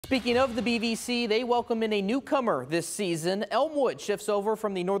Speaking of the BVC, they welcome in a newcomer this season. Elmwood shifts over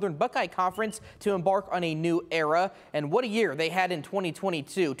from the Northern Buckeye Conference to embark on a new era. And what a year they had in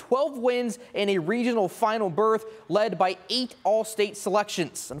 2022. 12 wins and a regional final berth led by 8 all-state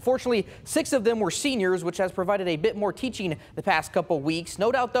selections. Unfortunately, 6 of them were seniors, which has provided a bit more teaching the past couple weeks.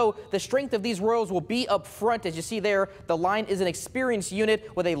 No doubt, though, the strength of these Royals will be up front. As you see there, the line is an experienced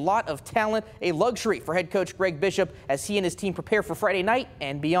unit with a lot of talent, a luxury for head coach Greg Bishop as he and his team prepare for Friday night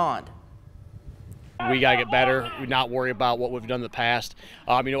and beyond. We got to get better. We not worry about what we've done in the past.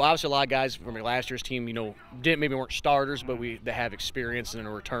 Obviously a lot of guys from last year's team, maybe weren't starters, but they have experience and a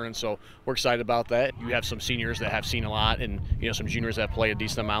return. So we're excited about that. You have some seniors that have seen a lot, and some juniors that play a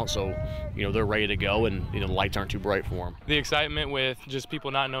decent amount. So they're ready to go, and the lights aren't too bright for them. The excitement with just people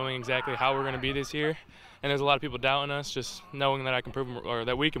not knowing exactly how we're going to be this year, and there's a lot of people doubting us. Just knowing that I can prove them, or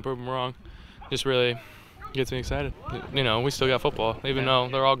that we can prove them wrong, just really gets me excited. We still got football, even though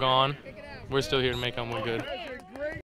they're all gone. We're still here to make Elmwood good.